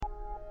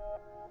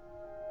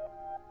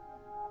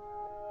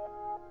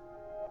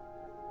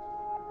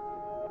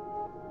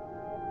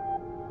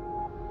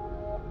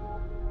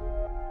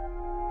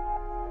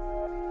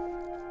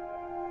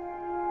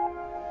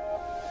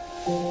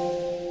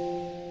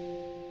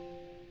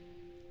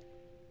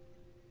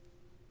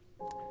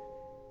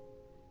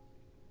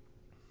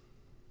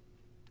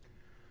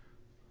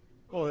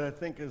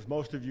think as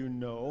most of you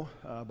know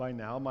by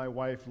now, my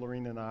wife,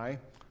 Lorene, and I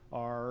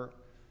are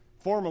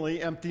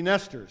formally empty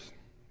nesters.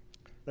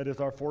 That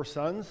is, our 4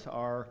 sons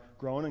are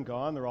grown and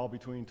gone. They're all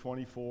between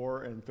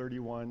 24 and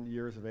 31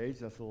 years of age.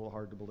 That's a little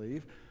hard to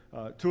believe.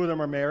 2 of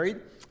them are married.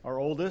 Our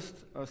oldest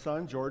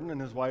son, Jordan, and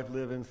his wife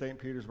live in St.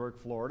 Petersburg,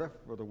 Florida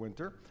for the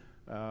winter.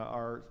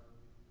 Our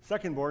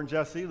second-born,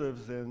 Jesse,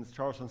 lives in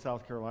Charleston,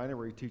 South Carolina,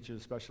 where he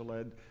teaches special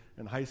ed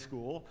in high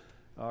school.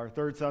 Our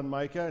third son,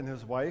 Micah, and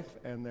his wife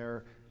and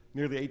their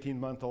nearly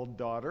 18-month-old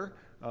daughter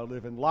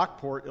live in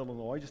Lockport,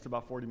 Illinois, just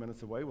about 40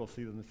 minutes away. We'll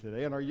see them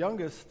today. And our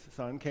youngest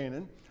son,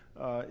 Canaan,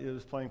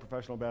 is playing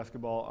professional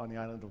basketball on the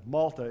island of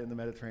Malta in the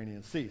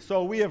Mediterranean Sea.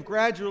 So we have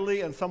gradually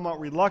and somewhat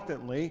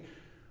reluctantly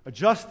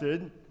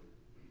adjusted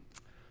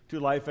to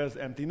life as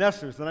empty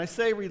nesters. And I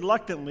say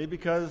reluctantly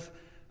because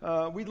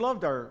we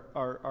loved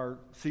our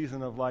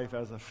season of life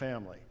as a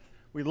family.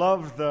 We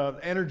loved the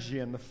energy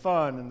and the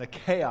fun and the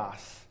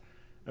chaos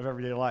of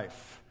everyday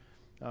life.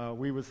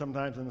 We would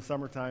sometimes in the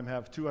summertime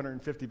have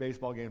 250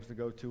 baseball games to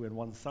go to in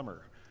one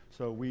summer.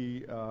 So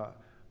we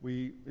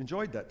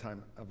enjoyed that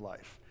time of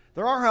life.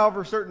 There are,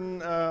 however,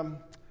 certain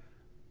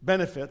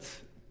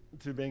benefits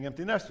to being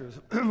empty nesters.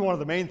 One of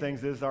the main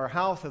things is our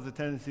house has a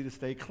tendency to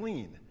stay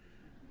clean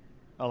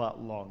a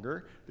lot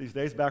longer. These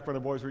days, back when the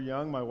boys were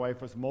young, my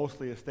wife was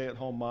mostly a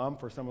stay-at-home mom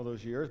for some of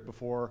those years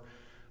before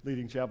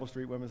leading Chapel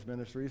Street Women's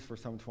Ministries for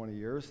some 20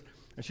 years.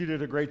 And she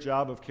did a great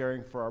job of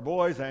caring for our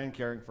boys and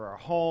caring for our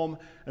home.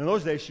 And in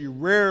those days, she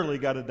rarely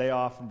got a day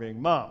off from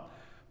being mom.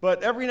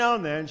 But every now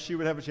and then, she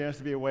would have a chance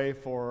to be away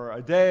for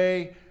a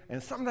day,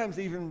 and sometimes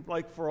even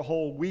like for a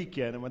whole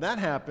weekend. And when that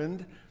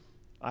happened,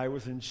 I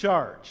was in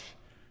charge.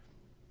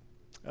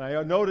 And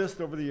I noticed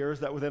over the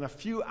years that within a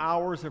few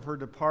hours of her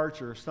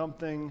departure,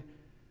 something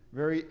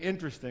very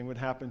interesting would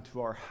happen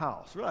to our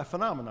house. Really, a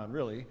phenomenon,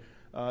 really.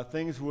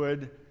 Things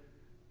would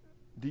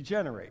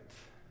degenerate.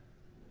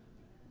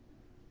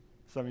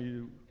 Some of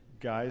you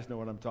guys know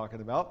what I'm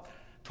talking about.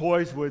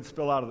 Toys would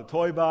spill out of the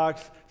toy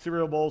box.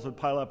 Cereal bowls would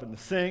pile up in the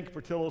sink.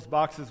 Portillo's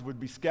boxes would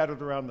be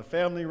scattered around the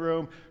family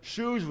room.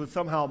 Shoes would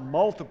somehow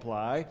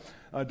multiply.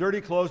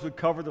 Dirty clothes would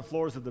cover the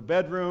floors of the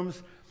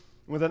bedrooms.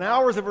 Within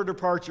hours of her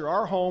departure,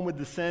 our home would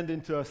descend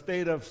into a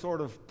state of sort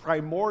of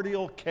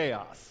primordial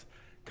chaos,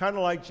 kind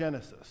of like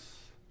Genesis.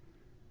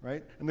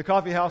 Right? And the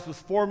coffee house was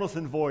formless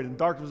and void, and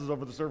darkness was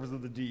over the surface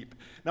of the deep.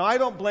 Now, I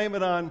don't blame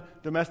it on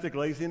domestic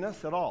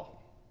laziness at all.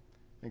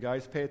 And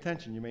guys, pay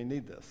attention. You may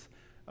need this.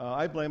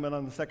 I blame it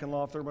on the second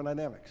law of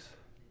thermodynamics.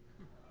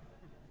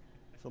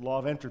 It's the law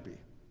of entropy.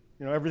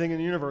 You know, everything in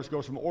the universe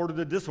goes from order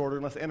to disorder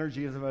unless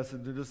energy is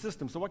invested into the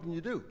system. So what can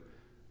you do?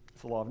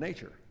 It's the law of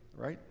nature,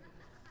 right?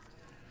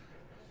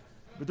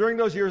 But during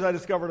those years, I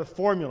discovered a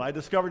formula. I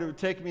discovered it would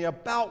take me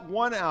about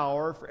 1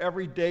 hour for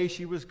every day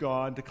she was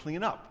gone to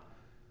clean up,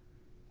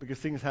 because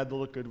things had to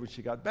look good when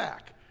she got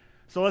back.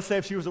 So let's say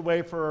if she was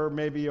away for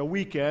maybe a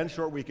weekend,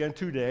 short weekend,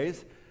 2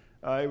 days,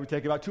 it would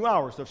take about 2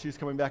 hours. So if she was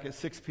coming back at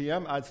 6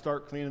 p.m., I'd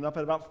start cleaning up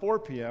at about 4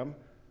 p.m.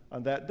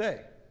 on that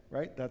day,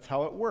 right? That's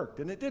how it worked,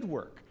 and it did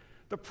work.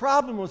 The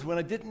problem was when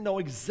I didn't know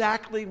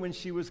exactly when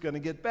she was going to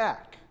get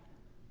back.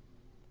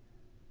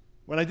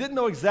 When I didn't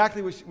know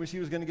exactly when she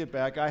was going to get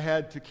back, I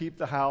had to keep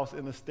the house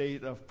in a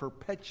state of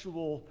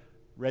perpetual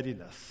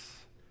readiness,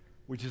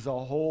 which is a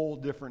whole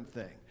different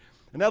thing.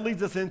 And that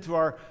leads us into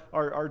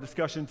our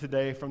discussion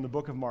today from the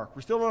book of Mark.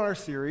 We're still on our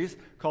series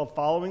called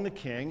Following the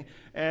King.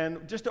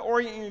 And just to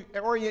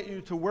orient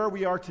you to where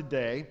we are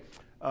today,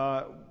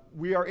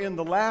 we are in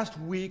the last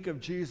week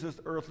of Jesus'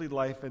 earthly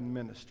life and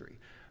ministry.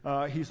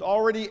 He's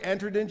already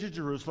entered into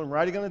Jerusalem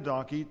riding on a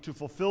donkey to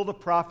fulfill the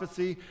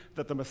prophecy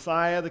that the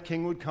Messiah, the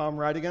King, would come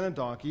riding on a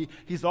donkey.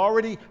 He's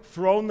already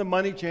thrown the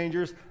money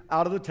changers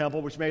out of the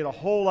temple, which made a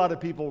whole lot of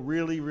people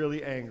really,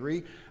 really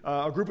angry.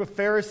 A group of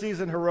Pharisees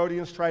and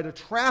Herodians tried to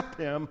trap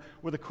him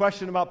with a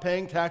question about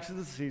paying taxes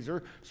to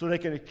Caesar so they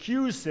can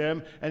accuse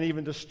him and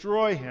even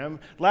destroy him.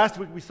 Last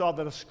week we saw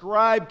that a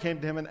scribe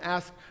came to him and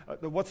asked,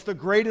 what's the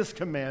greatest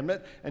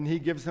commandment? And he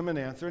gives him an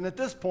answer. And at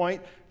this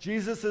point,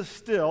 Jesus is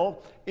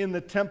still in the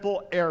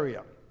temple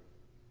area.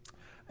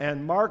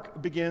 And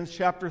Mark begins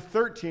chapter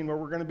 13, where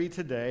we're going to be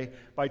today,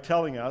 by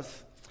telling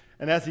us,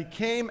 and as he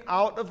came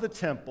out of the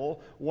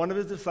temple, one of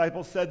his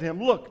disciples said to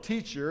him, "Look,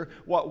 teacher,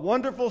 what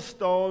wonderful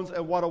stones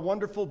and what a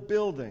wonderful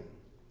building."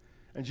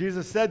 And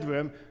Jesus said to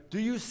him, "Do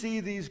you see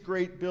these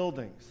great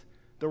buildings?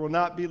 There will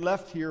not be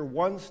left here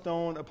one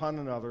stone upon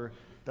another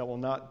that will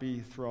not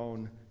be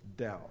thrown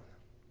down."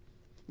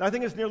 Now, I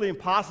think it's nearly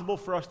impossible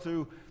for us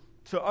to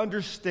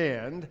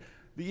understand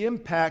the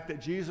impact that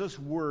Jesus'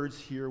 words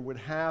here would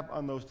have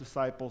on those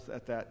disciples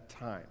at that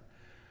time.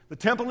 The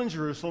temple in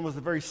Jerusalem was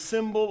the very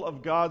symbol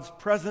of God's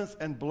presence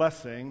and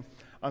blessing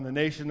on the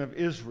nation of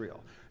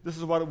Israel. This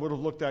is what it would have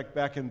looked like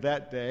back in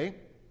that day.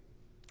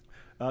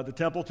 The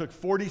temple took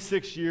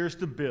 46 years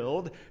to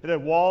build. It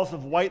had walls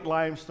of white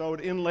limestone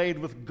inlaid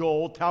with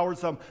gold, towered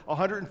some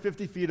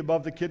 150 feet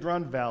above the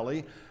Kidron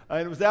Valley.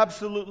 And it was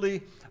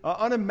absolutely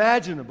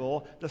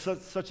unimaginable that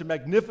such a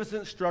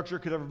magnificent structure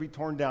could ever be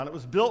torn down. It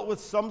was built with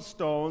some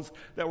stones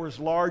that were as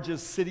large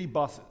as city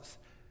buses.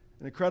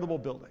 An incredible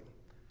building.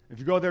 If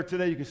you go there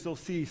today, you can still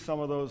see some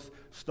of those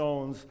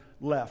stones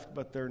left,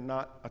 but they're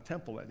not a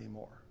temple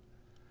anymore.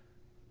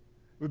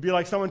 It would be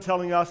like someone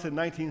telling us in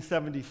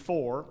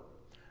 1974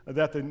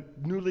 that the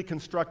newly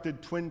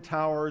constructed Twin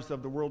Towers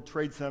of the World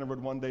Trade Center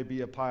would one day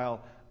be a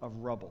pile of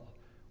rubble.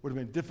 It would have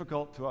been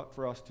difficult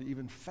for us to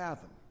even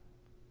fathom.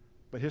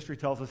 But history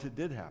tells us it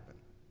did happen.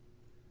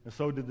 And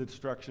so did the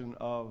destruction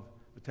of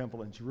the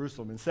temple in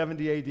Jerusalem. In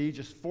 70 AD,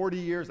 just 40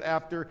 years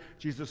after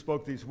Jesus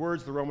spoke these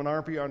words, the Roman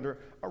army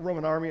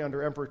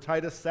under Emperor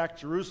Titus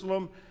sacked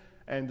Jerusalem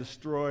and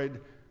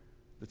destroyed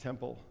the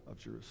temple of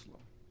Jerusalem.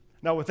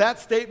 Now, with that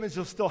statement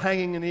still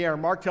hanging in the air,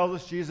 Mark tells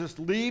us Jesus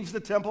leaves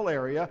the temple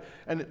area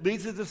and it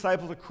leads his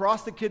disciples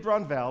across the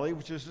Kidron Valley,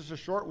 which is just a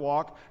short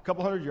walk, a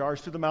couple hundred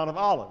yards, to the Mount of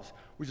Olives,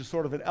 which is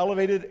sort of an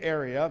elevated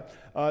area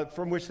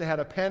from which they had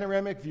a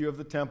panoramic view of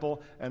the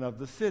temple and of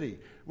the city.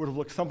 It would have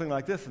looked something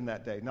like this in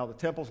that day. Now, the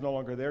temple's no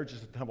longer there,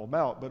 just a Temple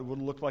Mount, but it would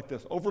have looked like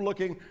this.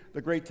 Overlooking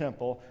the great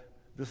temple,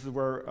 this is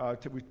where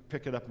we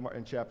pick it up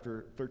in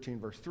chapter 13,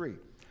 verse 3.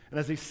 And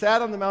as he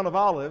sat on the Mount of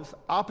Olives,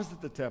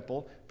 opposite the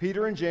temple,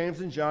 Peter and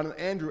James and John and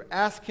Andrew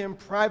asked him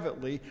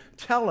privately,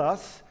 "Tell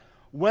us,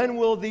 when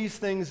will these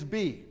things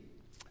be?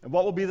 And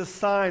what will be the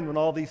sign when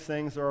all these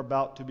things are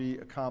about to be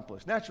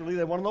accomplished?" Naturally,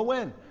 they want to know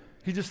when.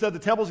 He just said the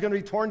temple is going to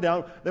be torn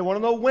down. They want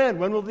to know when.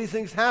 When will these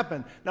things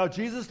happen? Now,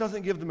 Jesus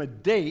doesn't give them a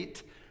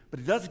date, but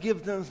he does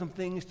give them some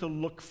things to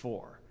look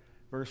for.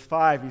 Verse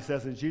 5, he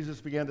says, "And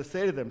Jesus began to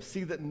say to them,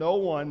 'See that no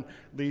one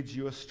leads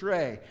you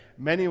astray.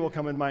 Many will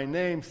come in my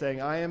name,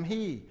 saying, I am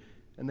he,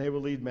 and they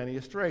will lead many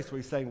astray.'" So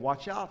he's saying,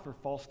 watch out for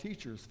false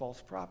teachers,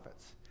 false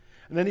prophets.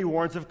 And then he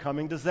warns of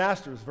coming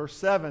disasters. Verse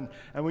 7,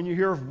 "And when you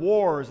hear of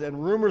wars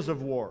and rumors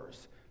of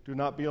wars, do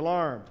not be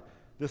alarmed.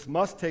 This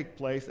must take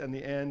place,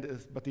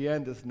 but the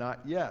end is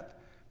not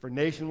yet. For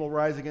nation will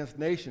rise against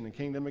nation, and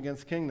kingdom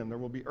against kingdom. There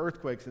will be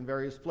earthquakes in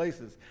various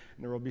places,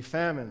 and there will be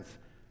famines.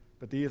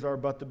 But these are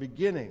but the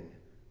beginning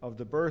of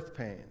the birth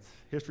pains."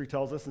 History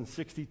tells us in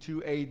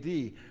 62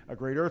 AD, a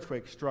great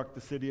earthquake struck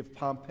the city of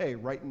Pompeii,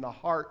 right in the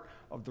heart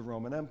of the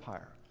Roman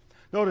Empire.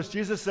 Notice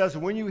Jesus says,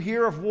 when you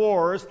hear of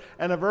wars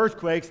and of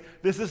earthquakes,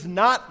 this is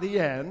not the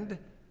end,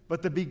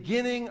 but the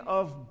beginning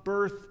of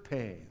birth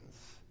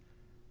pains.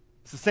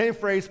 It's the same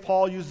phrase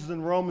Paul uses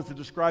in Romans to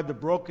describe the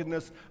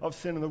brokenness of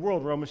sin in the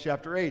world, Romans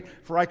chapter 8.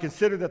 "For I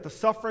consider that the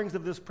sufferings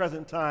of this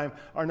present time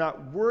are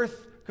not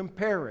worth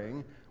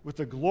comparing with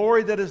the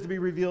glory that is to be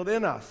revealed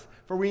in us.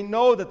 For we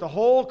know that the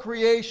whole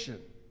creation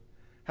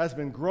has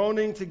been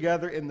groaning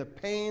together in the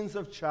pains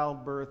of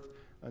childbirth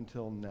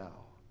until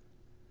now."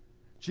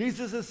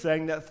 Jesus is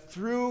saying that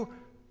through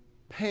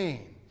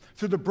pain,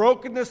 through the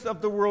brokenness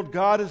of the world,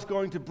 God is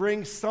going to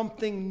bring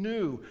something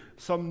new,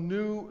 some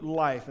new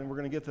life. And we're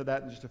going to get to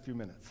that in just a few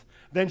minutes.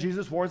 Then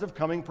Jesus warns of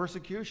coming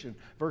persecution.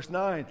 Verse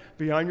 9,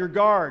 "Be on your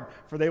guard,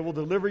 for they will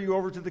deliver you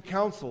over to the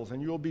councils,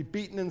 and you will be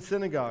beaten in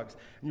synagogues,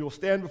 and you will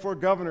stand before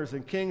governors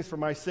and kings for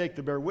my sake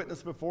to bear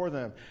witness before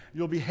them.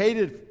 You will be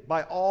hated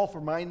by all for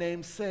my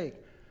name's sake,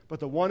 but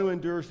the one who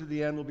endures to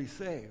the end will be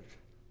saved."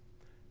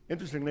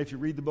 Interestingly, if you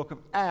read the book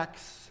of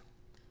Acts,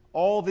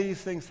 all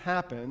these things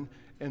happen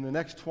in the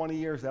next 20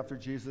 years after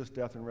Jesus'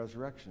 death and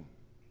resurrection.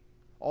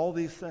 All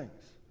these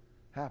things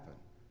happen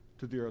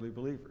to the early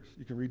believers.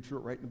 You can read through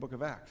it right in the book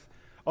of Acts.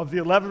 Of the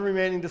 11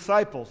 remaining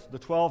disciples, the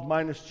 12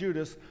 minus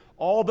Judas,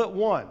 all but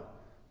one,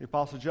 the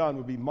Apostle John,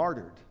 would be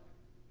martyred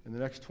in the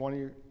next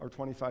 20 or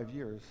 25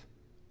 years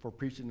for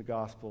preaching the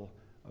gospel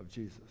of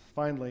Jesus.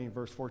 Finally, in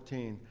verse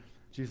 14,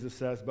 Jesus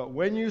says, "But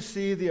when you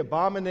see the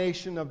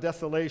abomination of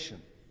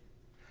desolation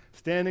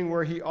standing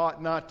where he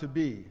ought not to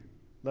be,"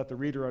 let the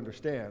reader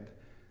understand,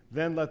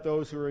 "then let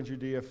those who are in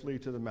Judea flee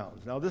to the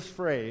mountains." Now this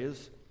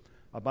phrase,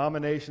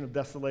 abomination of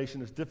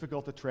desolation, is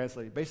difficult to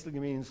translate. It basically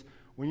means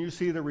when you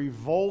see the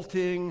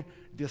revolting,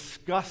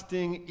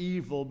 disgusting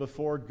evil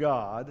before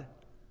God.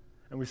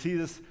 And we see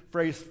this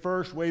phrase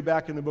first way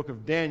back in the book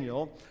of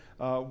Daniel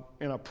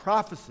in a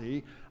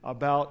prophecy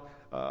about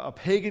a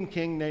pagan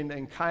king named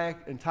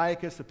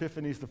Antiochus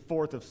Epiphanes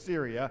IV of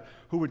Syria,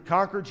 who would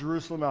conquer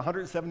Jerusalem in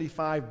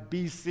 175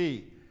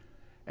 BC.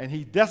 And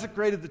he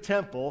desecrated the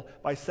temple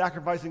by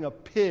sacrificing a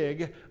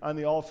pig on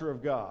the altar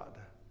of God.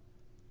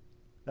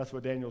 That's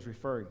what Daniel's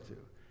referring to.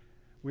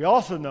 We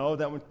also know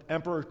that when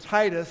Emperor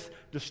Titus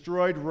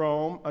destroyed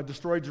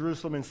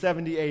Jerusalem in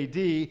 70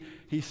 AD,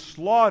 he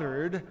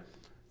slaughtered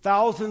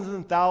thousands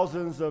and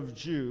thousands of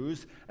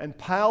Jews and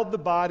piled the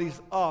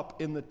bodies up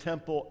in the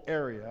temple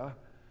area,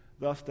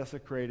 thus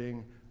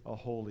desecrating a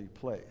holy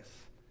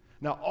place.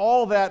 Now,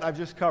 all that I've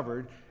just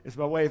covered is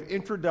by way of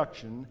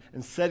introduction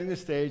and setting the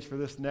stage for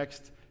this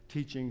next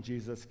teaching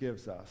Jesus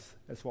gives us.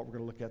 That's what we're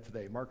going to look at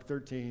today. Mark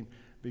 13,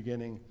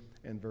 beginning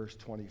in verse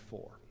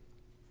 24.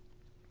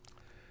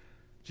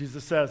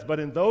 Jesus says, "But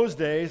in those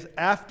days,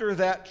 after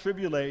that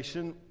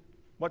tribulation,"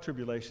 what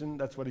tribulation?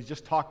 That's what he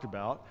just talked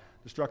about.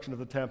 Destruction of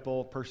the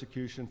temple,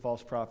 persecution,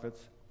 false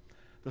prophets.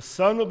 "The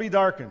sun will be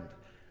darkened,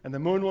 and the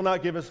moon will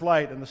not give its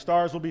light, and the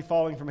stars will be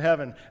falling from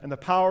heaven, and the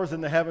powers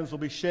in the heavens will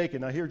be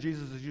shaken." Now here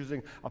Jesus is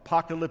using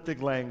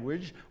apocalyptic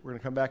language. We're going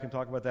to come back and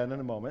talk about that in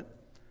a moment.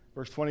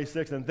 Verse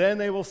 26, and then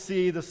they will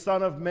see the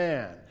Son of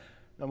Man.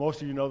 Now,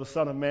 most of you know the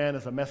Son of Man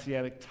is a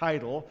messianic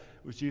title.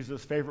 It was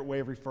Jesus' favorite way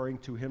of referring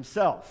to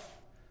himself.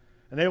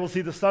 And they will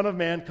see the Son of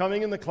Man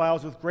coming in the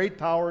clouds with great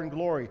power and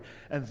glory.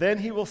 And then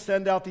he will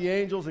send out the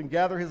angels and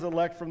gather his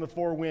elect from the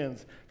four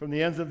winds, from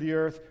the ends of the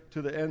earth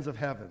to the ends of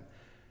heaven.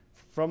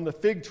 From the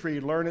fig tree,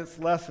 learn its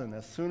lesson.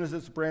 As soon as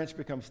its branch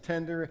becomes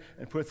tender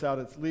and puts out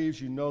its leaves,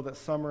 you know that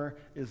summer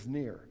is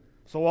near.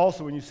 So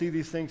also, when you see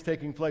these things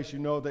taking place, you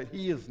know that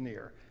he is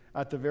near,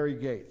 at the very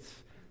gates.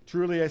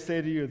 Truly I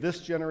say to you, this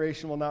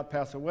generation will not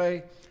pass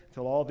away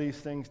until all these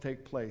things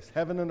take place.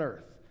 Heaven and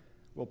earth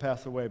will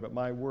pass away, but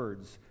my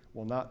words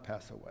will not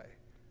pass away.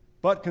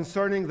 But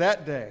concerning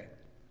that day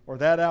or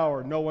that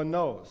hour, no one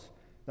knows,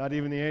 not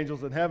even the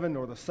angels in heaven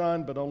nor the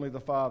Son, but only the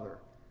Father.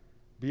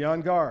 Be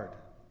on guard,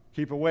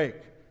 keep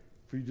awake,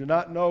 for you do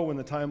not know when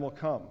the time will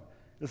come.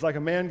 It's like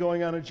a man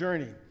going on a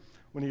journey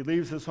when he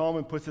leaves his home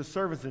and puts his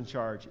servants in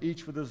charge,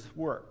 each with his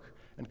work,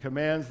 and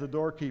commands the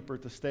doorkeeper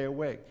to stay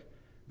awake.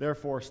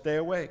 Therefore, stay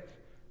awake,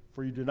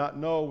 for you do not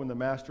know when the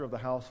master of the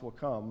house will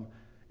come,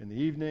 in the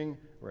evening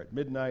or at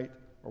midnight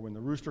or when the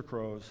rooster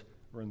crows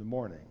or in the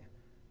morning,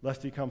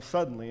 lest he come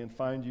suddenly and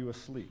find you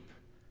asleep.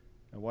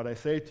 And what I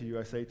say to you,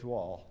 I say to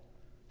all,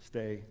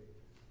 stay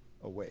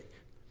awake.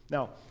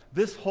 Now,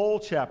 this whole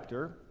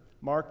chapter,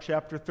 Mark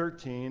chapter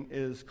 13,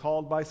 is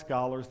called by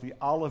scholars the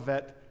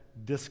Olivet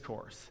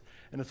Discourse.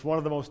 And it's one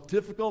of the most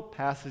difficult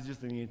passages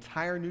in the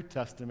entire New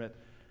Testament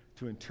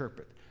to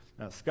interpret.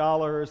 Now,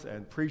 scholars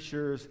and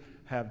preachers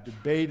have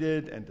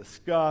debated and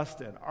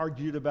discussed and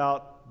argued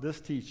about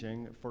this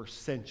teaching for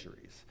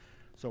centuries.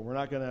 So we're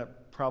not going to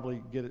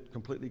probably get it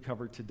completely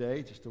covered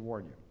today, just to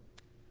warn you.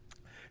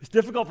 It's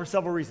difficult for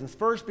several reasons.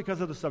 First,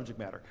 because of the subject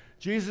matter.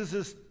 Jesus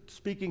is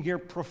speaking here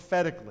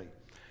prophetically.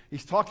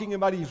 He's talking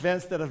about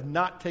events that have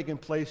not taken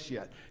place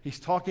yet. He's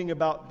talking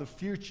about the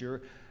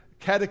future,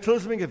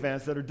 cataclysmic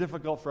events that are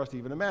difficult for us to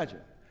even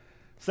imagine.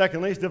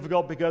 Secondly, it's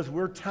difficult because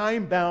we're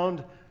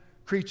time-bound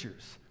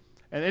creatures.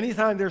 And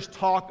anytime there's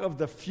talk of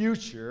the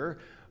future,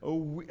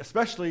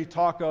 especially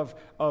talk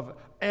of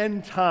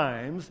end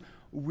times,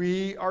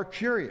 we are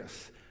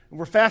curious, and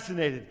we're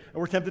fascinated, and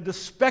we're tempted to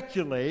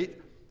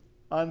speculate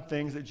on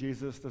things that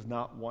Jesus does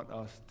not want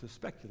us to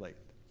speculate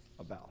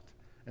about.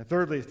 And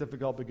thirdly, it's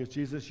difficult because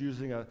Jesus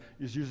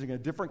is using a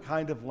different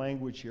kind of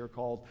language here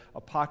called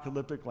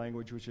apocalyptic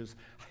language, which is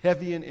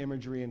heavy in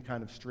imagery and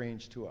kind of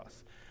strange to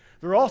us.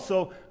 There are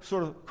also,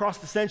 sort of across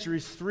the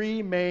centuries,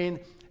 three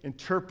main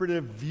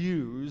interpretive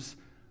views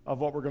of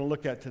what we're going to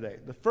look at today.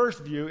 The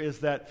first view is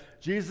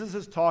that Jesus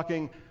is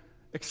talking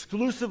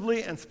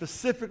exclusively and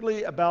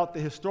specifically about the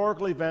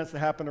historical events that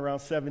happened around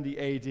 70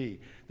 AD,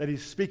 that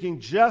he's speaking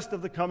just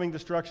of the coming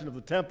destruction of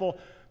the temple,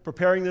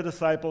 preparing the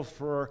disciples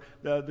for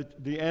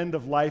the end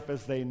of life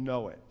as they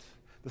know it.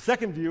 The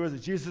second view is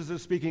that Jesus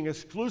is speaking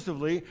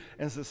exclusively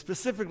and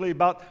specifically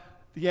about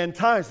the end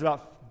times,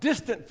 about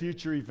distant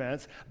future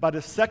events, about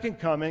his second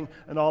coming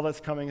and all that's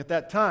coming at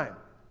that time.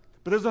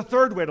 But there's a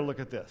third way to look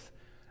at this,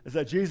 is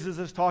that Jesus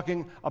is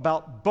talking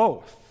about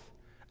both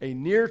a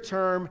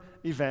near-term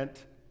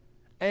event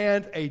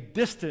and a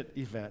distant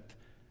event.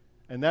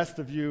 And that's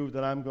the view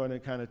that I'm going to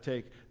kind of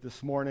take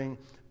this morning,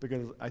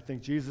 because I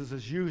think Jesus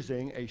is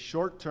using a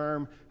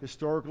short-term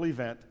historical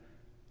event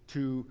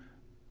to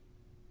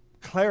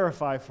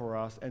clarify for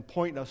us and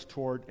point us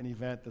toward an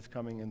event that's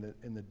coming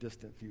in the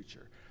distant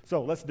future.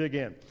 So let's dig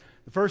in.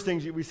 The first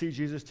thing we see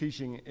Jesus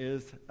teaching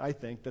is, I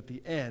think, that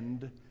the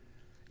end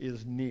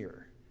is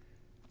near.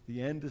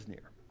 The end is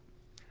near.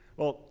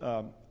 Well,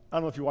 I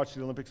don't know if you watched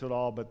the Olympics at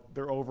all, but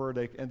they're over.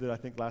 They ended, I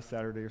think, last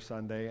Saturday or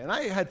Sunday. And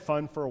I had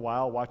fun for a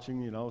while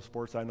watching,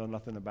 sports I know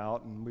nothing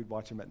about, and we'd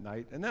watch them at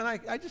night. And then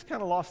I just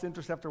kind of lost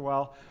interest after a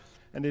while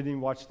and didn't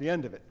even watch the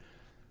end of it.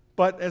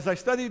 But as I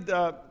studied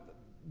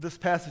this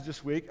passage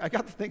this week, I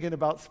got to thinking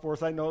about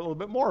sports I know a little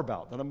bit more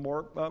about, that I'm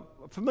more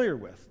familiar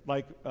with,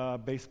 like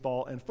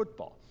baseball and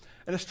football.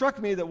 And it struck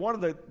me that one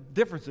of the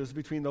differences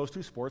between those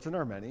two sports, and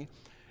there are many,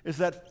 is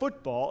that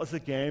football is a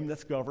game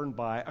that's governed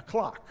by a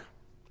clock.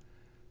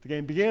 The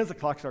game begins, the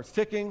clock starts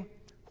ticking,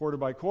 quarter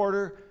by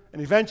quarter,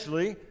 and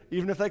eventually,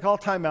 even if they call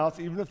timeouts,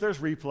 even if there's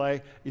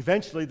replay,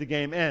 eventually the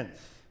game ends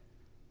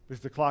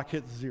because the clock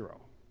hits zero.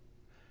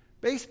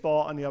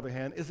 Baseball, on the other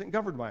hand, isn't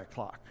governed by a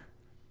clock.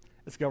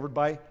 It's governed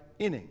by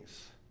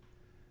innings.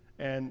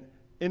 And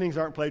innings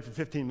aren't played for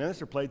 15 minutes,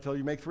 they're played till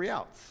you make 3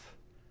 outs.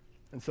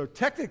 And so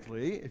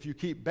technically, if you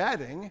keep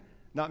batting,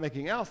 not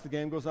making outs, the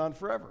game goes on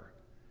forever.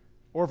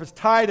 Or if it's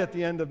tied at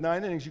the end of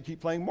 9 innings, you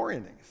keep playing more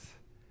innings.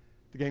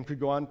 The game could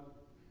go on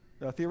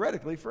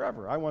theoretically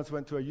forever. I once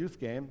went to a youth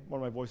game, one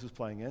of my boys was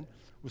playing in.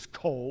 It was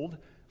cold. It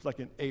was like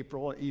in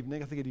April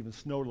evening. I think it even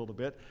snowed a little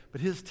bit.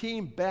 But his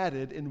team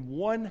batted in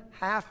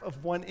 1/2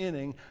 of 1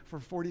 inning for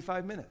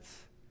 45 minutes.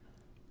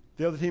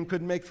 The other team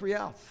couldn't make 3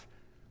 outs.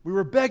 We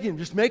were begging,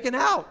 just make an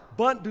out.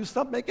 Bunt, do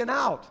something, make an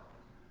out.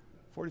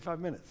 45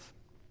 minutes.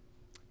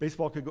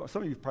 Baseball could go,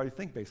 some of you probably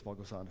think baseball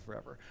goes on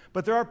forever.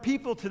 But there are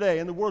people today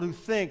in the world who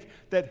think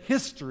that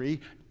history,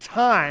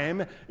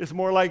 time, is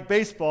more like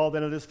baseball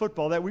than it is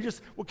football, that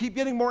we'll keep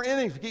getting more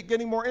innings,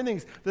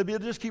 they'll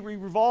just keep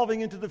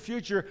revolving into the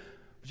future.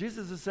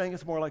 Jesus is saying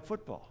it's more like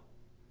football.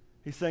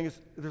 He's saying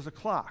there's a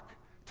clock.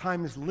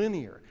 Time is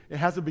linear. It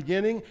has a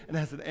beginning and it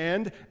has an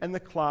end, and the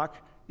clock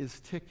is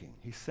ticking.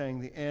 He's saying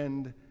the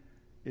end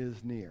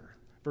is near.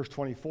 Verse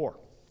 24.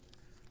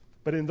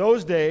 But in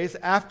those days,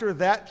 after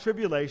that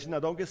tribulation, now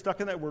don't get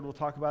stuck in that word, we'll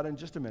talk about it in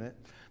just a minute,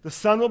 the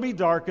sun will be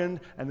darkened,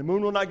 and the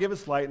moon will not give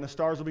its light, and the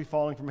stars will be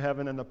falling from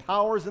heaven, and the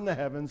powers in the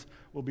heavens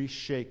will be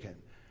shaken.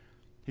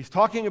 He's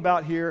talking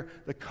about here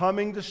the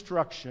coming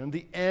destruction,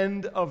 the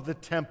end of the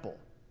temple,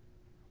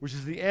 which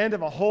is the end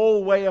of a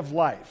whole way of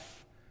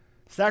life.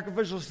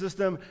 Sacrificial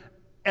system,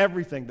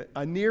 everything,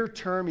 a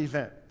near-term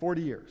event,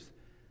 40 years.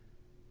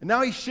 And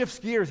now he shifts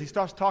gears. He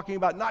starts talking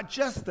about not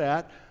just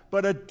that,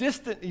 but a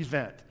distant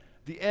event,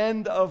 the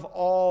end of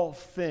all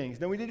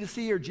things. Now we need to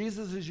see here,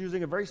 Jesus is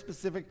using a very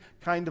specific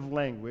kind of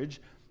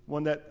language,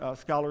 one that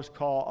scholars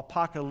call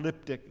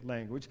apocalyptic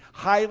language,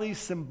 highly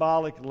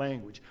symbolic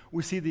language.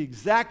 We see the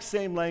exact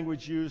same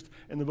language used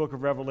in the book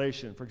of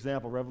Revelation. For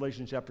example,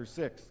 Revelation chapter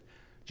 6.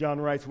 John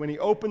writes, when he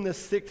opened the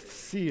sixth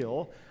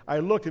seal, I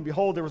looked, and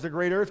behold, there was a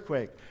great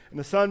earthquake, and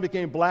the sun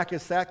became black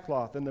as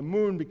sackcloth, and the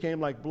moon became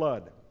like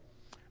blood.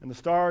 And the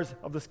stars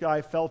of the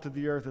sky fell to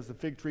the earth as the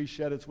fig tree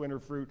shed its winter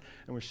fruit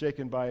and was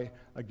shaken by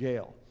a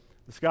gale.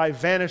 The sky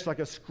vanished like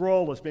a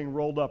scroll that's being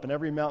rolled up, and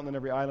every mountain and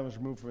every island was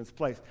removed from its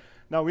place.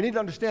 Now, we need to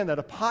understand that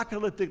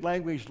apocalyptic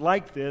language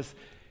like this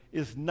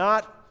is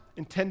not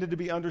intended to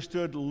be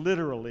understood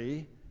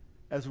literally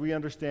as we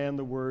understand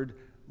the word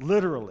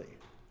literally.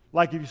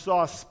 Like if you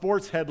saw a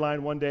sports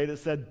headline one day that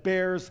said,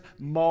 Bears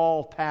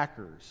maul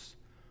Packers.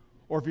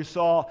 Or if you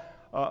saw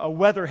a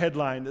weather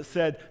headline that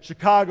said,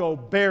 Chicago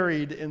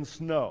buried in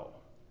snow.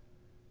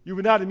 You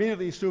would not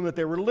immediately assume that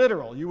they were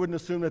literal. You wouldn't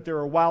assume that they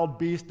were a wild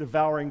beast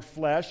devouring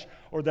flesh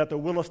or that the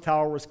Willis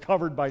Tower was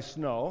covered by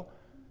snow.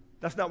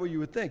 That's not what you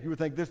would think. You would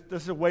think this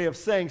is a way of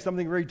saying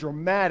something very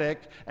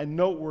dramatic and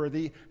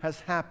noteworthy has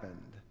happened.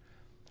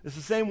 It's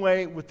the same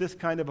way with this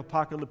kind of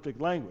apocalyptic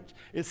language.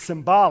 It's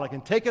symbolic,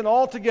 and taken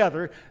all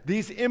together,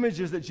 these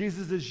images that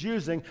Jesus is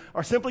using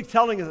are simply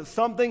telling us that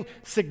something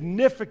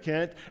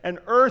significant and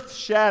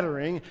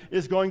earth-shattering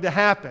is going to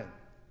happen.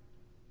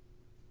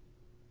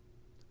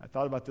 I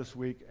thought about this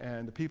week,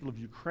 and the people of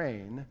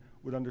Ukraine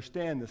would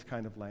understand this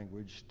kind of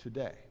language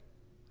today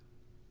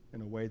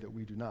in a way that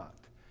we do not.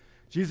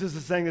 Jesus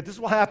is saying that this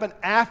will happen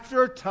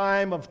after a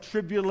time of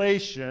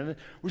tribulation,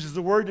 which is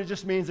a word that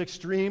just means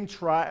extreme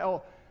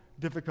trial,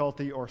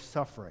 difficulty, or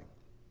suffering.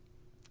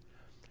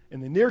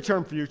 In the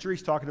near-term future,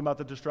 he's talking about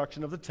the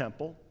destruction of the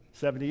temple,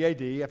 70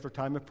 AD, after a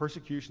time of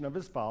persecution of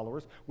his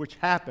followers, which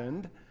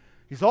happened.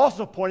 He's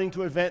also pointing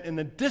to an event in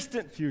the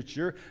distant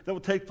future that will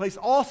take place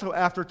also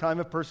after a time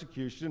of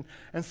persecution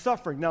and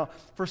suffering. Now,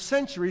 for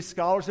centuries,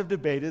 scholars have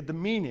debated the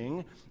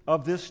meaning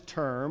of this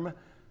term,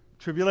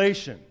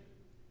 tribulation.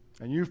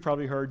 And you've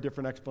probably heard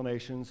different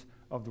explanations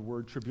of the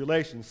word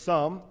tribulation.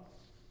 Some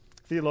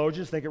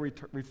theologians think it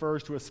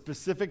refers to a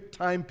specific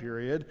time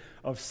period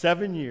of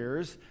 7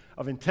 years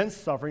of intense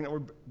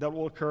suffering that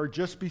will occur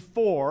just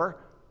before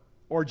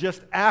or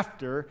just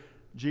after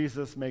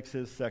Jesus makes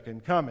his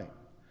second coming.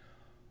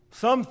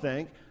 Some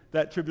think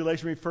that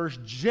tribulation refers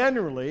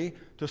generally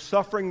to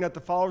suffering that the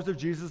followers of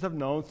Jesus have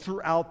known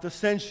throughout the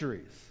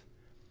centuries.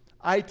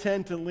 I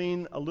tend to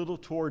lean a little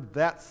toward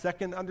that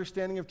second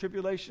understanding of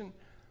tribulation,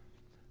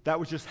 that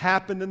which has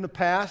happened in the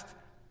past,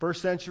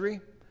 first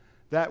century,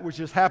 that which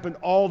has happened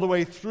all the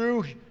way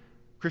through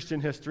Christian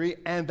history,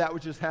 and that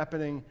which is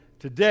happening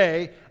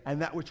today,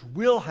 and that which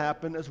will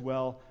happen as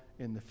well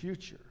in the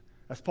future.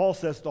 As Paul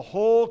says, the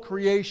whole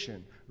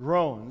creation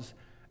groans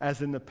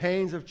as in the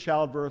pains of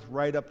childbirth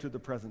right up to the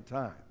present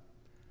time.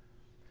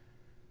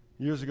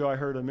 Years ago, I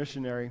heard a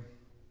missionary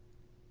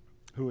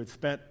who had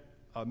spent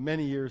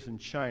many years in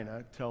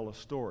China tell a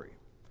story.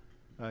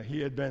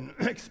 He had been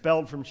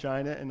expelled from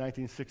China in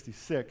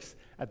 1966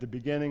 at the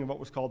beginning of what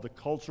was called the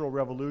Cultural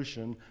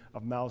Revolution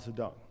of Mao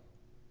Zedong.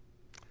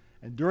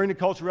 And during the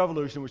Cultural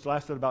Revolution, which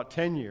lasted about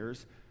 10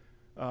 years,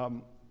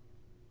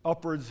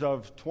 upwards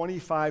of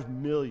 25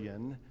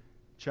 million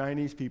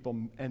Chinese people,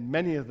 and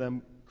many of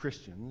them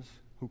Christians,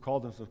 who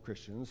called themselves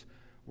Christians,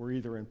 were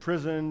either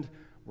imprisoned,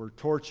 were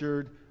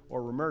tortured,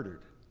 or were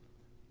murdered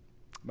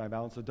by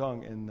Mao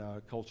Zedong in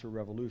the Cultural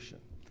Revolution.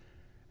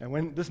 And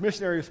when this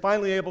missionary was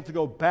finally able to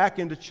go back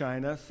into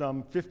China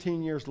some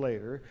 15 years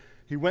later,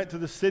 he went to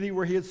the city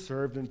where he had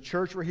served and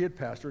church where he had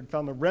pastored,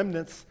 found the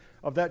remnants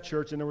of that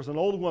church, and there was an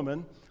old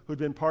woman who had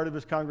been part of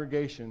his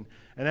congregation.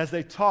 And as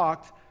they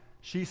talked,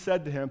 she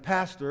said to him,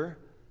 "Pastor,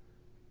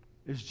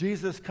 is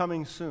Jesus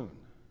coming soon?"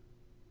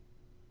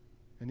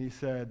 And he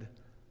said,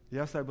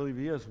 "Yes, I believe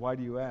he is. Why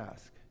do you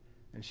ask?"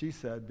 And she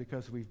said,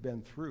 "Because we've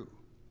been through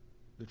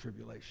the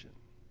tribulation."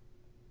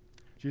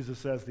 Jesus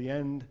says the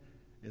end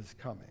is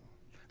coming.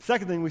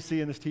 Second thing we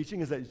see in this teaching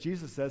is that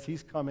Jesus says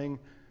he's coming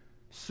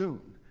soon.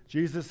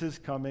 Jesus is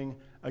coming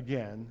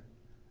again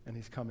and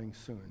he's coming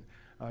soon.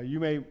 You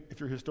may, if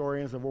you're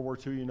historians of World War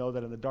II, you know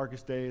that in the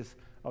darkest days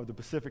of the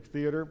Pacific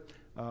Theater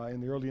in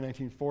the early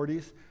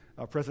 1940s,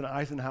 President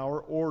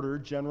Eisenhower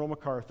ordered General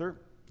MacArthur,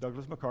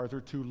 Douglas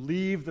MacArthur, to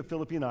leave the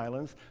Philippine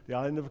Islands, the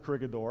island of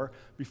Corregidor,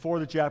 before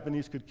the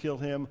Japanese could kill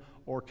him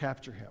or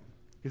capture him,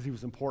 because he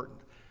was important.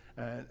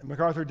 And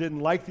MacArthur didn't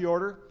like the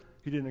order.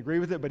 He didn't agree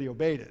with it, but he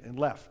obeyed it and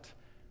left.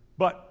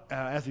 But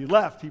as he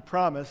left, he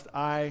promised,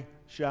 "I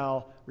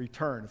shall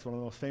return." It's one of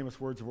the most famous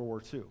words of World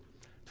War II.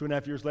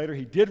 2.5 years later,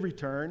 he did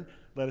return,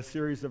 led a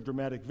series of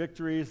dramatic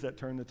victories that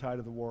turned the tide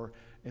of the war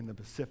in the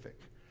Pacific.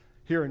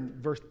 Here in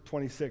verse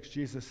 26,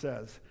 Jesus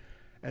says,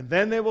 "And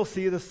then they will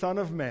see the Son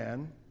of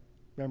Man,"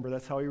 remember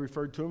that's how he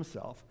referred to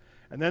himself,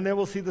 "and then they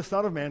will see the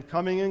Son of Man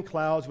coming in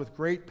clouds with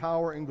great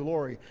power and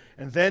glory.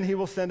 And then he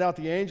will send out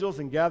the angels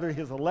and gather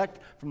his elect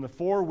from the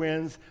four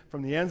winds,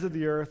 from the ends of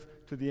the earth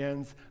to the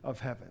ends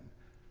of heaven."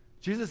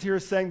 Jesus here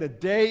is saying the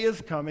day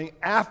is coming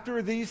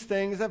after these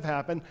things have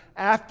happened,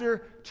 after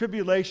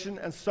tribulation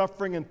and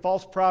suffering and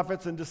false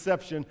prophets and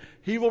deception,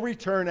 he will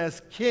return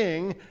as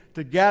king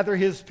to gather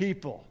his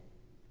people.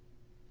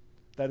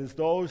 That is,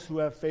 those who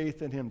have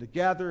faith in him, to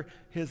gather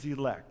his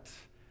elect.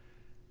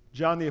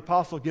 John the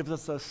Apostle gives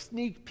us a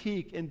sneak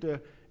peek into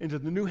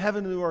the new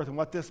heaven and new earth and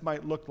what this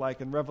might look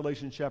like in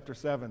Revelation chapter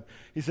 7.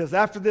 He says,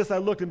 "After this I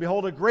looked, and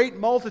behold, a great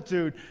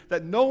multitude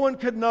that no one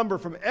could number,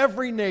 from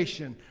every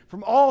nation,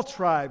 from all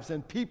tribes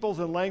and peoples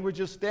and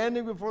languages,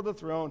 standing before the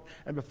throne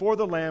and before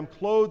the Lamb,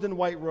 clothed in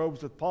white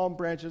robes with palm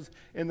branches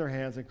in their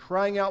hands, and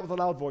crying out with a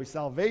loud voice,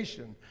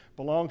 'Salvation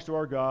belongs to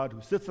our God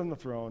who sits on the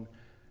throne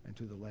and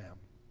to the Lamb.'"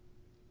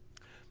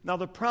 Now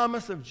the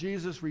promise of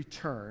Jesus'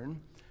 return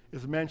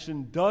is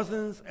mentioned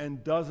dozens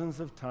and dozens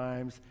of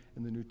times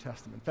in the New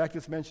Testament. In fact,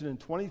 it's mentioned in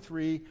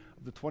 23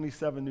 of the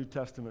 27 New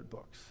Testament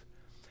books.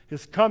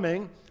 His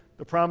coming,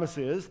 the promise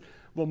is,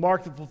 will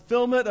mark the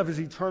fulfillment of his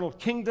eternal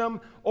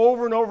kingdom.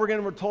 Over and over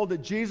again, we're told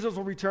that Jesus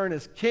will return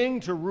as king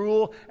to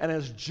rule and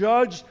as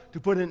judge to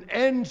put an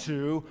end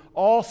to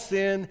all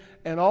sin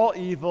and all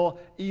evil,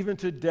 even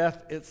to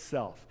death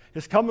itself.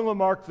 His coming will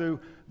mark the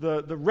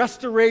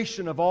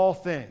restoration of all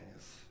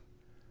things.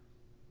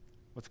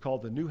 What's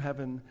called the new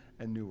heaven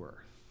and new earth.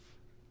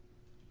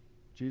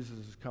 Jesus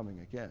is coming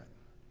again,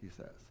 he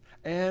says.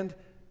 And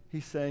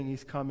he's saying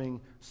he's coming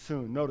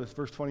soon. Notice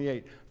verse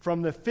 28.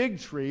 "From the fig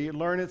tree,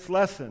 learn its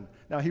lesson."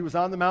 Now, he was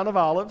on the Mount of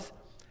Olives.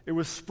 It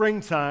was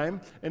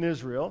springtime in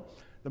Israel.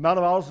 The Mount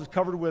of Olives was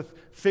covered with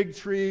fig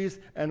trees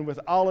and with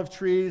olive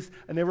trees,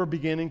 and they were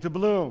beginning to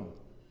bloom.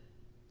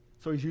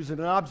 So he's using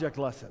an object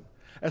lesson.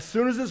 As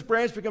soon as this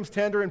branch becomes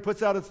tender and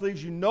puts out its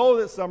leaves, you know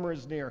that summer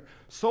is near.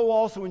 So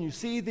also when you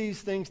see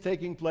these things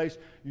taking place,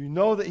 you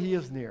know that he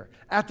is near,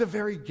 at the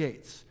very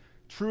gates.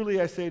 Truly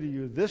I say to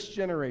you, this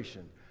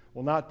generation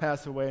will not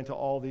pass away until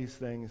all these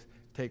things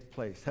take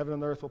place. Heaven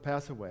and earth will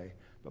pass away,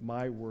 but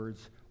my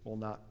words will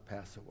not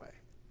pass away.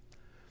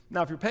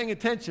 Now, if you're paying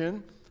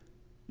attention,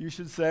 you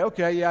should say,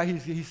 okay, yeah,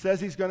 he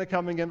says he's going to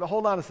come again, but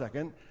hold on a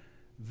second.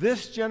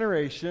 This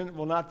generation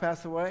will not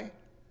pass away?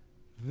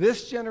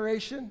 This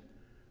generation?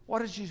 What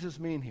does Jesus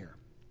mean here?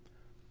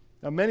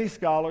 Now, many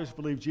scholars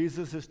believe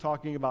Jesus is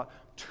talking about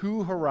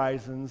two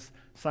horizons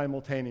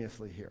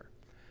simultaneously here.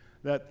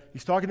 That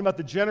he's talking about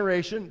the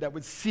generation that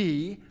would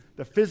see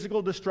the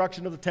physical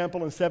destruction of the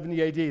temple in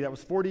 70 AD. That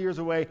was 40 years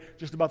away,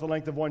 just about the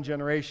length of one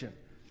generation.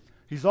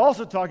 He's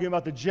also talking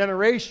about the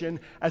generation,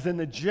 as in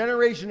the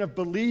generation of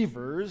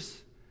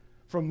believers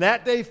from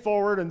that day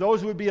forward, and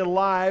those who would be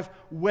alive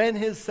when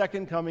his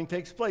second coming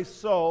takes place.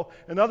 So,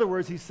 in other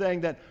words, he's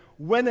saying that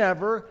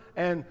whenever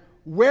and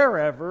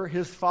wherever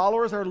his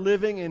followers are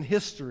living in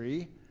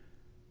history,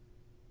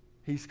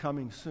 he's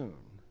coming soon.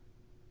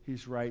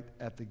 He's right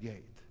at the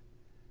gate.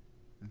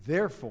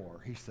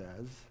 Therefore, he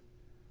says,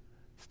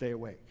 stay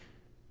awake.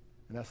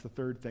 And that's the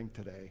third thing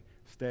today.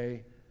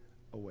 Stay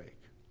awake.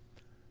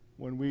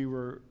 When we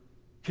were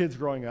kids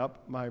growing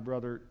up, my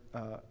brother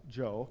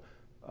Joe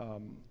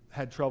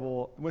had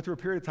trouble, went through a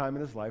period of time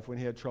in his life when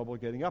he had trouble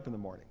getting up in the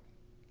morning.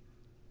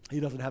 He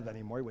doesn't have that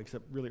anymore. He wakes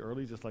up really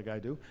early, just like I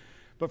do.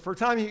 But for a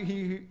time,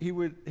 he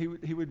would,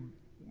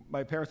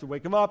 my parents would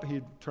wake him up,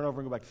 he'd turn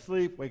over and go back to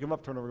sleep, wake him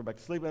up, turn over and go back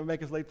to sleep, and it would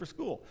make us late for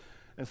school.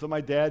 And so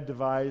my dad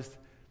devised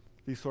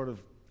these sort of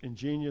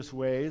ingenious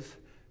ways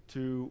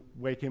to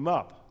wake him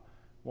up.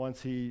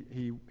 Once he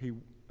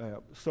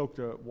soaked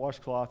a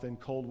washcloth in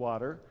cold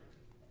water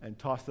and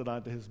tossed it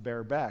onto his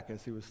bare back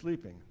as he was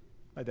sleeping.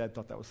 My dad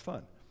thought that was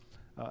fun.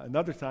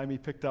 Another time, he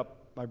picked up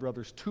my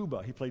brother's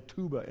tuba. He played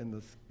tuba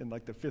in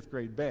like the 5th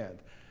grade band.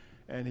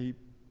 And he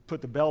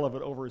put the bell of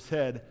it over his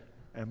head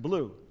and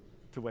blew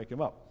to wake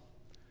him up.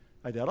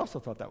 My dad also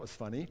thought that was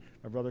funny.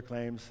 My brother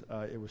claims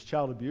it was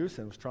child abuse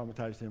and was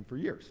traumatized him for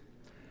years.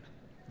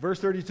 Verse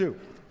 32,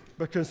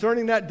 but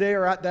concerning that day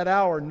or at that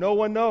hour, no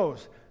one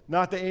knows,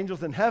 not the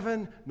angels in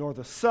heaven, nor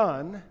the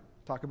Son,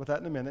 talk about that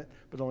in a minute,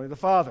 but only the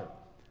Father.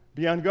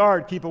 Be on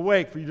guard, keep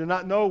awake, for you do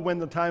not know when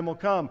the time will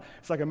come.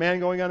 It's like a man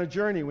going on a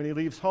journey when he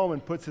leaves home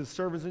and puts his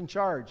servants in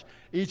charge,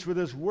 each with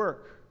his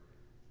work,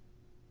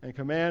 and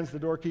commands the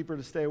doorkeeper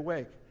to stay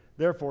awake.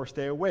 Therefore,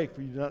 stay awake,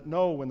 for you do not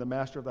know when the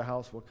master of the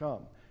house will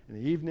come, in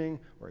the evening,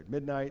 or at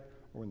midnight,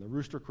 or when the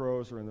rooster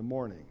crows, or in the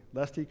morning,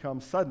 lest he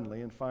come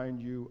suddenly and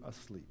find you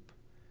asleep.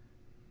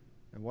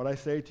 And what I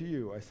say to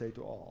you, I say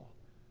to all,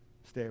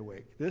 stay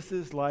awake. This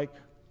is like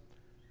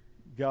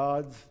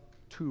God's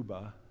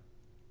tuba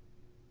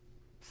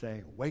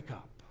saying, wake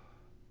up.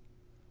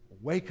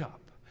 Wake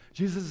up.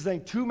 Jesus is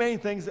saying two main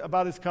things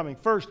about his coming.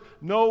 First,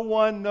 no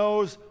one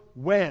knows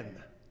when.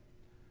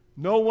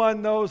 No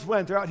one knows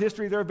when. Throughout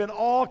history, there have been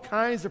all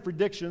kinds of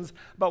predictions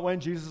about when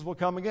Jesus will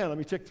come again. Let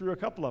me tick through a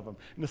couple of them.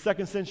 In the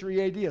 2nd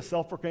century AD, a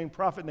self-proclaimed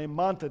prophet named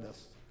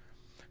Montanus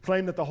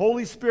claimed that the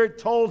Holy Spirit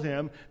told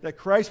him that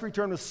Christ's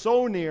return was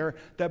so near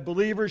that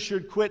believers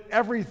should quit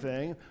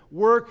everything,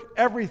 work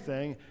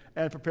everything,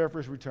 and prepare for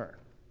his return.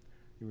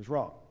 He was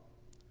wrong.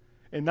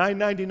 In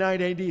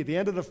 999 AD, at the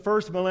end of the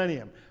first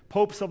millennium,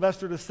 Pope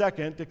Sylvester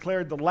II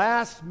declared the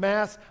last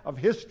Mass of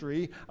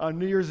history on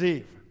New Year's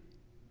Eve.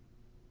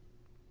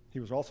 He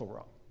was also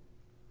wrong.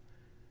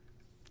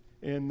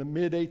 In the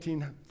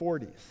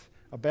mid-1840s,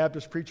 a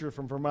Baptist preacher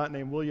from Vermont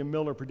named William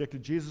Miller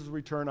predicted Jesus'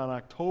 return on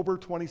October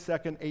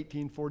 22nd,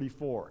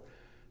 1844.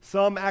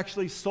 Some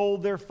actually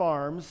sold their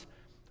farms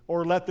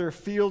or let their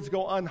fields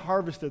go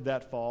unharvested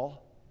that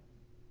fall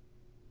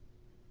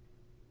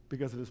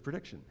because of his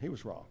prediction. He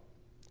was wrong.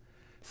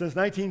 Since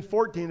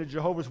 1914, the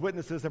Jehovah's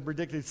Witnesses have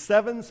predicted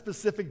 7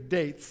 specific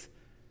dates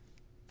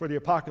for the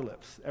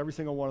apocalypse. Every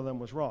single one of them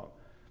was wrong.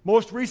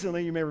 Most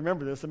recently, you may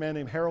remember this, a man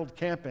named Harold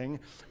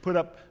Camping put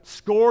up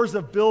scores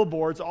of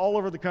billboards all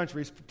over the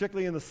country,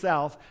 particularly in the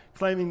South,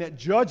 claiming that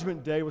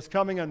Judgment Day was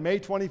coming on May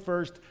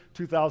 21st,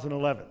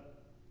 2011.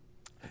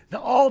 Now,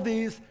 all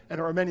these, and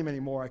there are many, many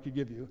more I could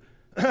give you,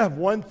 have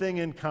one thing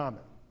in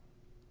common.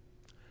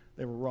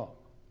 They were wrong.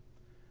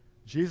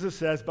 Jesus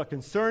says, but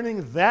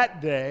concerning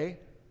that day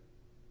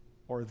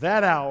or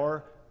that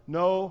hour,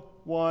 no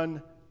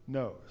one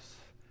knows.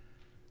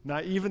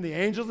 Not even the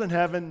angels in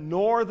heaven,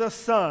 nor the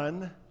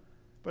Son,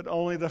 but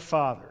only the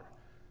Father.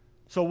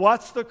 So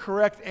what's the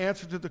correct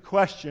answer to the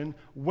question,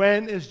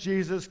 when is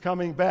Jesus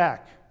coming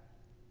back?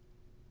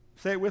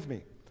 Say it with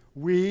me.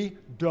 We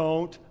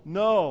don't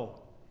know.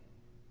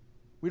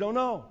 We don't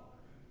know.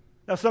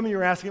 Now some of you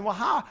are asking,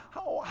 well,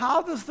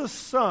 how does the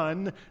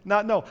Son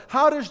not know?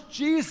 How does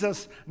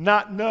Jesus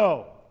not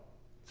know?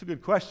 It's a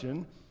good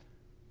question,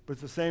 but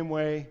it's the same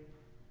way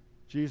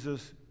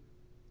Jesus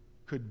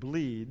could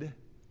bleed,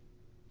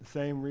 the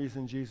same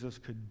reason Jesus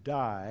could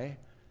die.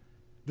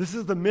 This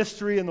is the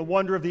mystery and the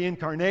wonder of the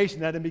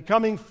incarnation, that in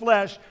becoming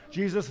flesh,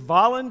 Jesus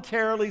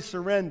voluntarily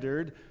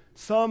surrendered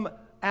some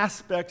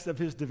aspects of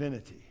his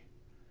divinity.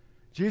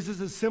 Jesus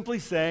is simply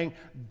saying,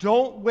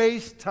 don't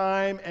waste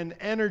time and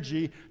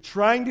energy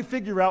trying to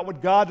figure out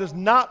what God does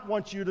not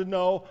want you to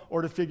know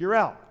or to figure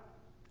out.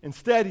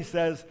 Instead, he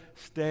says,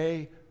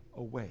 stay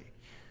awake.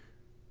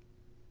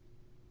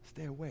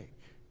 Stay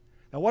awake.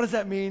 Now, what does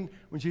that mean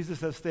when Jesus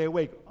says stay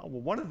awake?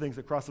 Well, one of the things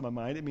that crosses my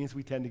mind, it means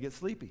we tend to get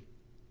sleepy.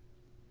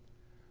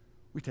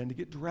 We tend to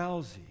get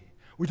drowsy.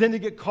 We tend to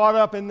get caught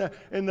up in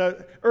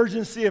the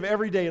urgency of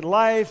everyday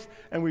life,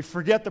 and we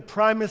forget the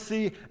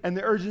primacy and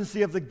the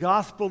urgency of the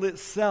gospel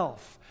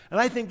itself.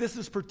 And I think this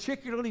is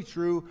particularly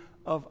true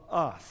of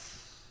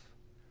us.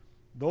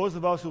 Those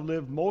of us who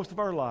live most of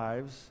our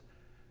lives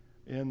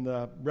in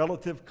the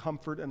relative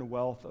comfort and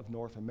wealth of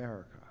North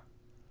America.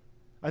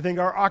 I think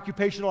our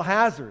occupational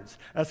hazards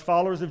as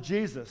followers of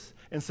Jesus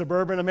in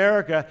suburban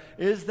America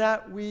is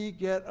that we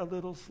get a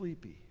little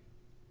sleepy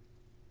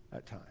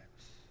at times.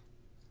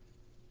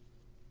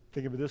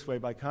 Think of it this way,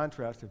 by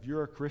contrast, if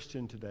you're a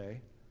Christian today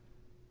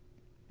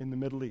in the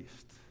Middle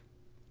East,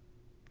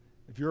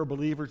 if you're a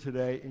believer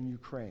today in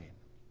Ukraine,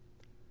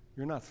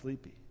 you're not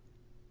sleepy.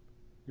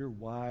 You're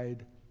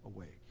wide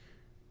awake.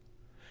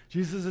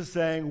 Jesus is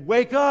saying,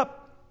 wake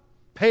up.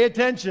 Pay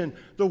attention.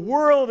 The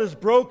world is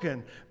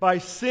broken by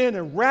sin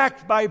and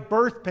racked by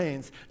birth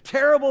pains.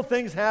 Terrible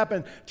things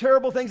happen.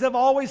 Terrible things have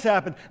always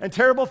happened. And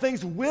terrible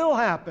things will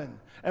happen.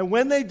 And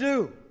when they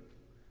do,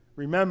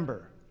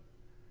 remember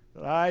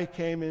that I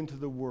came into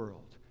the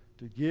world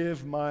to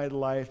give my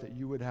life that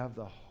you would have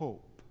the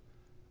hope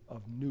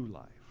of new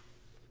life.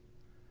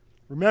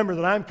 Remember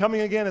that I'm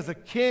coming again as a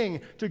king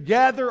to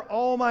gather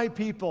all my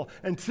people.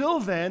 Until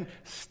then,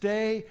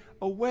 stay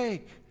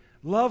awake.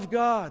 Love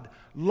God.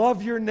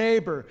 Love your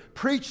neighbor.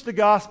 Preach the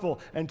gospel.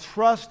 And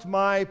trust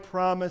my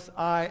promise,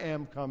 I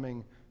am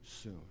coming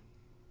soon.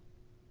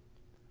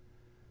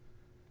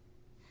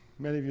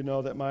 Many of you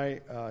know that my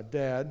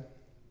dad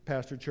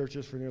pastored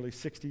churches for nearly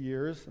 60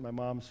 years, and my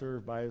mom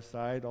served by his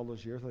side all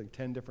those years, I think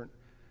 10 different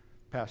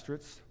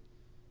pastorates.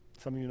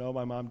 Some of you know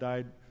my mom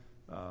died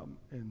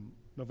in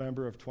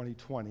November of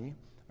 2020.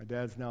 My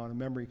dad's now in a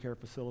memory care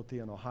facility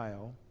in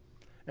Ohio.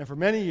 And for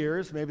many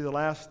years, maybe the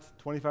last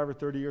 25 or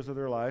 30 years of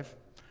their life,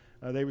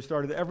 they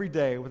started every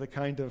day with a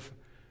kind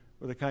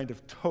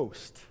of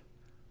toast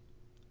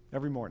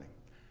every morning.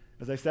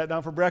 As they sat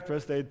down for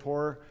breakfast, they'd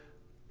pour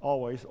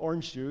always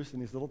orange juice in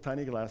these little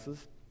tiny glasses.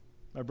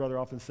 My brother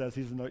often says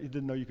he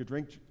didn't know you could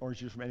drink orange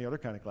juice from any other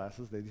kind of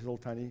glasses. They had these little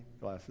tiny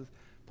glasses,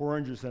 pour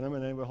orange juice in them,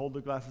 and they would hold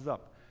the glasses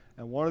up.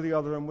 And one or the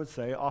other of them would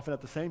say, often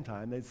at the same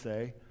time, they'd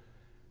say,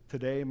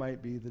 today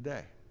might be the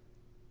day.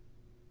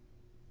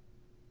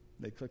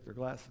 They'd click their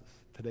glasses.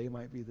 Today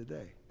might be the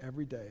day.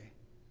 Every day,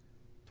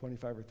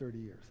 25 or 30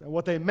 years. And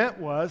what they meant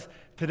was,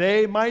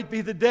 today might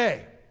be the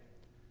day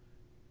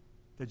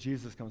that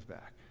Jesus comes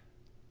back.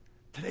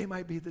 Today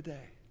might be the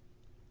day.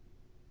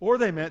 Or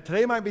they meant,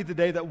 today might be the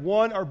day that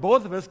one or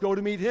both of us go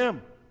to meet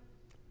him.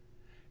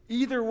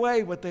 Either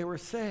way, what they were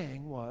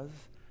saying was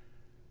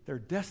their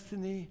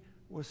destiny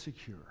was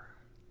secure.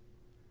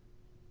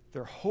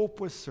 Their hope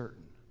was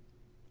certain.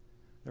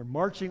 Their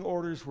marching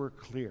orders were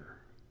clear.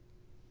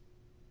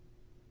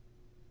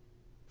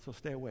 So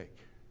stay awake.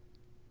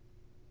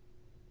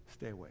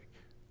 Stay awake.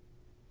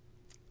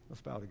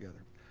 Let's bow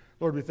together.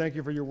 Lord, we thank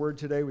you for your word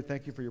today. We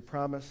thank you for your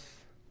promise.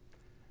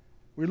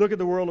 We look at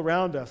the world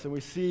around us and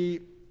we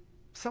see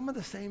some of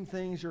the same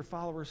things your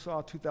followers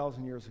saw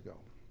 2,000 years ago.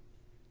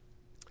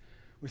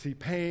 We see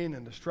pain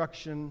and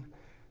destruction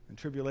and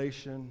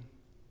tribulation.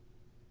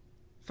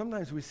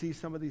 Sometimes we see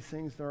some of these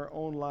things in our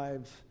own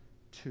lives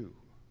too.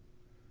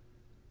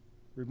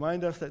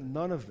 Remind us that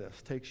none of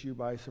this takes you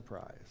by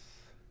surprise.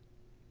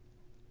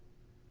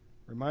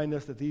 Remind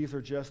us that these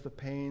are just the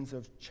pains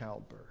of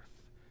childbirth,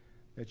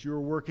 that you're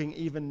working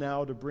even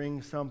now to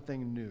bring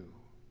something new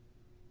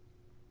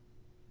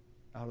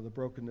out of the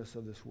brokenness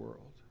of this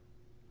world.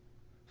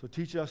 So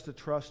teach us to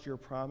trust your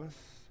promise.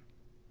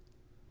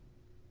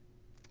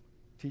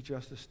 Teach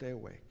us to stay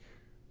awake.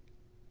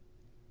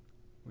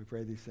 We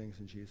pray these things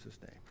in Jesus'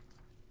 name.